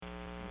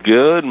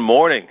Good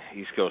morning,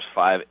 East Coast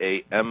 5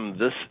 a.m.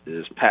 This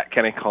is Pat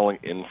Kenny calling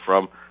in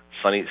from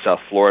sunny South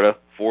Florida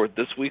for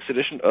this week's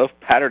edition of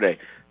Patterday.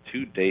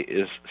 Today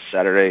is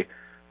Saturday,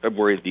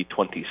 February the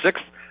 26th.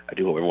 I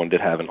do hope everyone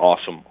did have an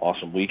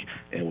awesome week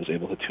and was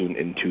able to tune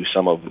into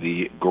some of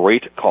the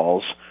great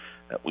calls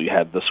that we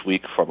had this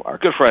week from our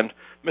good friend,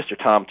 Mr.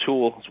 Tom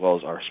Toole, as well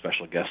as our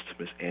special guest,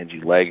 Ms.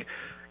 Angie Legg,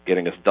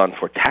 getting us done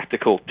for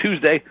Tactical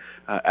Tuesday.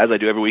 As I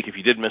do every week, if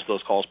you did miss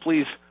those calls,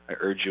 please, I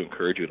encourage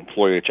you, and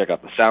implore you to check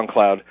out the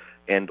SoundCloud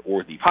and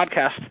or the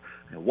podcast.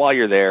 And while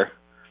you're there,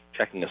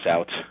 checking us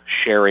out,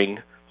 sharing,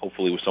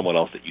 hopefully with someone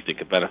else that you think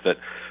could benefit,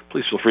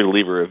 please feel free to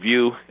leave a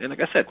review. And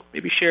like I said,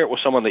 maybe share it with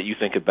someone that you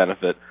think could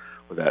benefit,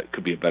 or that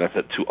could be a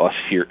benefit to us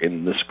here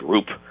in this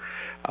group.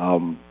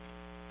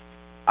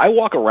 I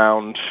walk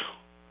around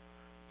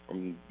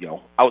from,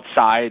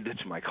 outside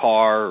to my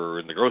car or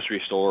in the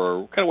grocery store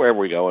or kind of wherever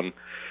we go, and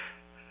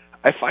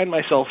I find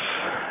myself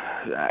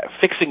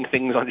fixing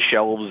things on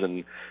shelves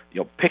and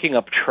picking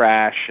up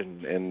trash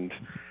and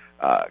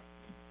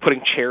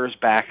putting chairs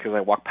back as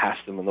I walk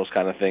past them and those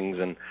kind of things.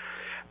 And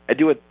I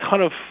do a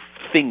ton of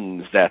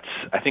things that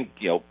I think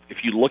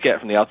if you look at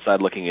from the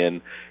outside looking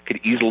in, could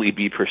easily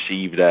be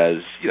perceived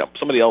as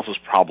somebody else's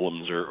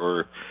problems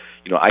or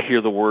I hear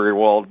the word,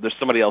 well, there's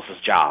somebody else's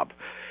job,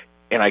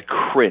 and I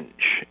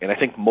cringe. And I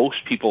think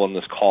most people on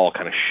this call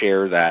kind of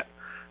share that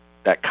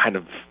kind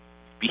of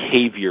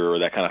behavior or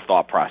that kind of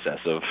thought process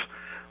of,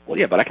 well,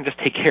 yeah, but I can just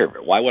take care of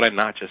it. Why would I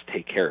not just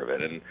take care of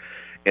it? And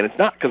it's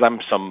not because I'm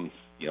some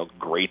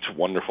great,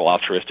 wonderful,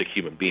 altruistic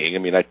human being. I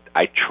mean,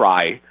 I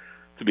try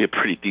to be a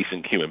pretty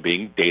decent human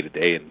being day to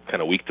day and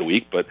kind of week to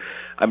week, but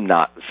I'm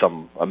not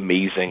some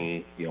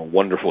amazing,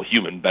 wonderful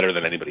human better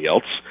than anybody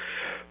else.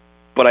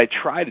 But I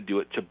try to do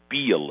it to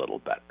be a little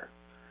better,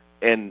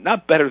 and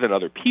not better than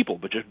other people,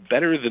 but just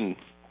better than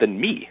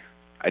me.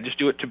 I just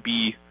do it to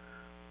be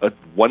a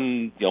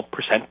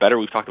 1% better.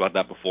 We've talked about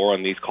that before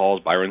on these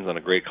calls. Byron's done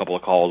a great couple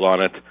of calls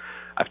on it.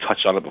 I've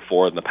touched on it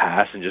before in the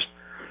past, and just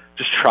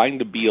trying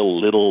to be a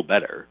little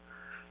better.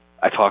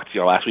 I talked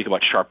last week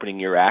about sharpening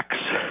your axe,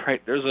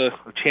 right? There's a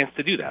chance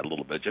to do that a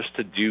little bit, just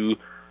to do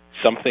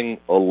something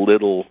a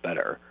little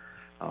better.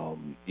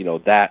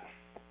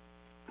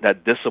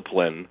 That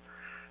discipline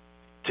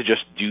to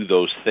just do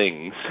those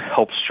things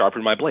helps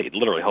sharpen my blade.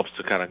 Literally helps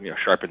to kind of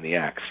sharpen the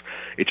axe.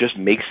 It just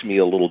makes me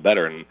a little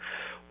better. And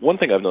one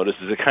thing I've noticed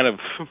is it kind of,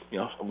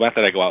 not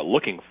that I go out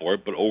looking for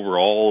it, but over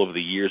all of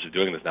the years of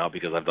doing this now,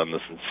 because I've done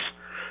this since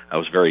I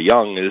was very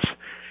young, is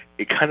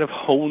it kind of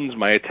hones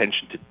my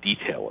attention to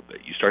detail a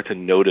bit. You start to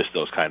notice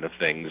those kind of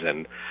things.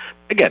 And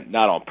again,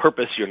 not on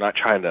purpose. You're not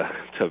trying to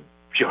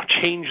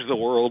change the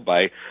world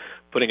by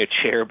putting a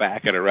chair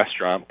back at a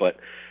restaurant, but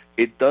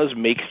it does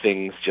make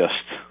things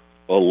just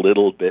a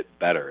little bit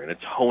better. And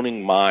it's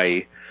honing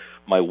my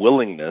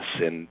willingness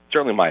and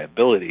certainly my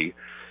ability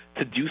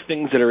to do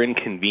things that are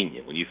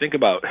inconvenient. When you think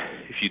about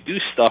if you do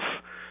stuff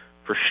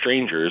for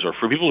strangers or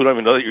for people who don't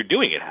even know that you're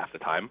doing it half the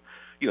time,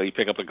 you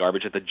pick up the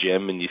garbage at the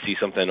gym and you see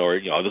something, or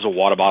there's a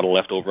water bottle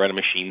left over at a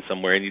machine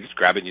somewhere, and you just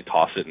grab it and you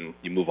toss it and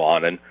you move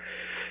on. And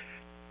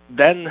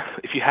then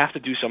if you have to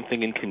do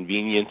something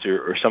inconvenient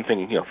or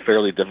something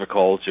fairly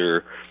difficult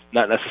or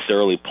not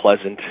necessarily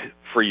pleasant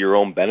for your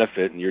own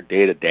benefit in your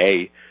day to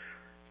day,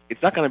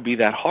 it's not going to be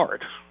that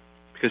hard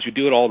because you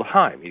do it all the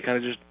time. You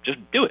kind of just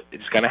do it. It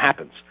just kind of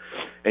happens.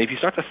 And if you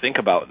start to think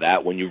about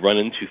that when you run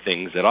into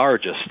things that are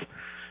just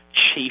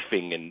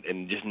chafing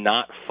and just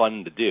not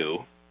fun to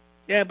do,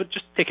 yeah, but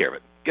just take care of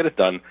it. Get it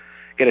done.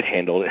 Get it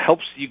handled. It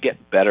helps you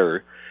get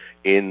better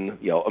in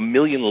a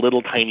million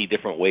little tiny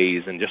different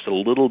ways, and just a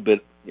little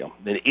bit,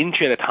 an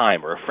inch at a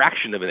time or a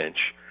fraction of an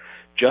inch,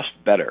 just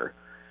better.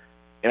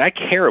 And I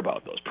care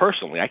about those.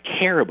 Personally, I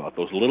care about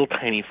those little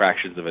tiny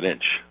fractions of an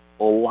inch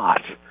a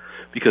lot,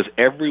 because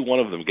every one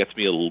of them gets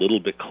me a little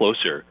bit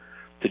closer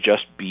to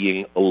just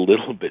being a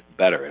little bit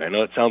better. And I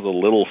know it sounds a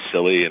little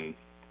silly, and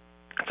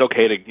it's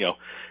okay to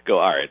go,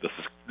 all right,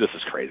 this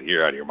is crazy.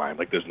 You're out of your mind.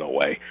 Like, there's no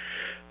way.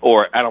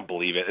 Or I don't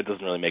believe it. It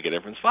doesn't really make a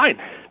difference. Fine.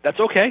 That's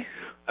okay.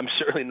 I'm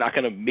certainly not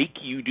going to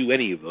make you do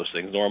any of those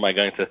things, nor am I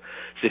going to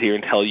sit here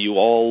and tell you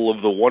all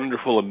of the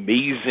wonderful,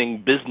 amazing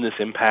business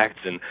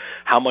impacts and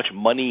how much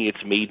money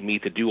it's made me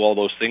to do all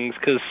those things,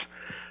 because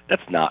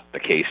that's not the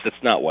case.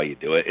 That's not why you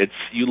do it. It's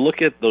you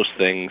look at those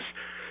things,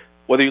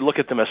 whether you look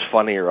at them as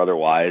funny or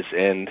otherwise,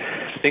 and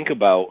think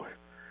about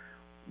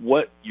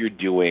what you're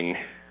doing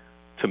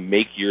to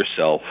make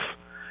yourself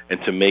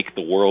and to make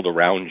the world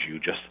around you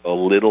just a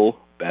little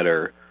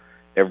better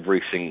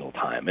every single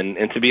time.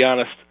 And to be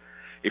honest,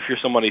 if you're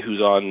somebody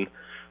who's on,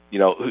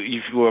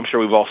 I'm sure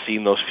we've all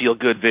seen those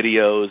feel-good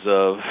videos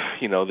of,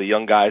 the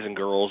young guys and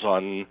girls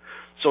on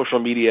social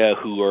media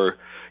who are,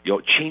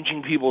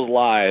 changing people's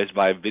lives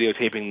by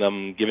videotaping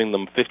them, giving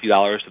them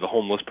 $50 to the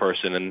homeless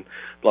person and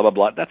blah, blah,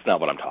 blah. That's not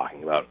what I'm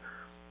talking about.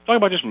 I'm talking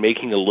about just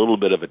making a little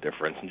bit of a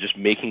difference and just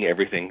making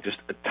everything just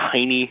a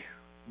tiny,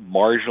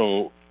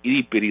 marginal,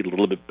 itty-bitty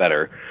little bit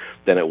better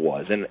than it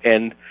was.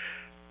 And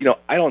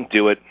I don't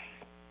do it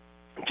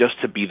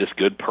just to be this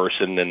good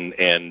person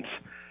and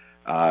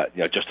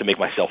just to make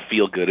myself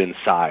feel good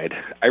inside.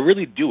 I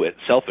really do it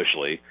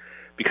selfishly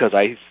because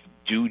I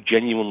do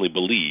genuinely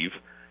believe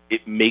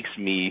it makes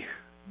me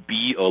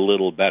be a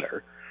little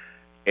better.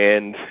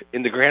 And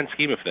in the grand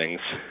scheme of things,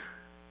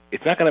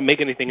 it's not going to make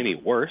anything any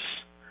worse,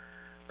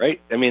 right?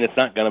 I mean, it's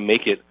not going to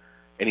make it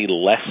any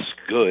less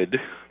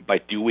good by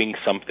doing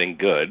something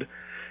good.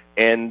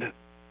 And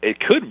it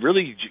could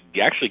really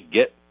actually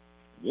get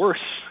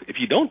worse if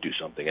you don't do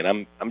something.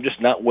 And I'm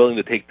just not willing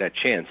to take that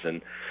chance.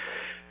 And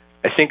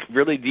I think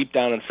really deep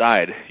down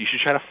inside, you should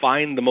try to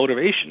find the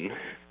motivation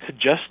to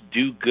just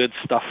do good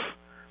stuff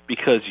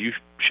because you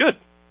should.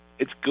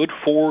 It's good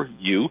for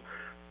you,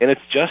 and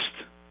it's just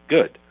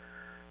good.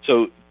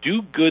 So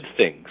do good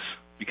things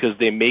because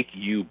they make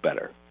you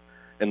better.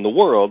 And the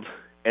world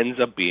ends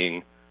up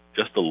being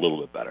just a little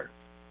bit better.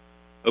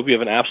 I hope you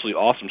have an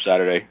absolutely awesome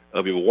Saturday. I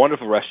hope you have a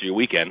wonderful rest of your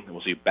weekend, and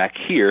we'll see you back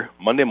here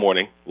Monday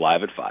morning,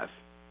 live at 5.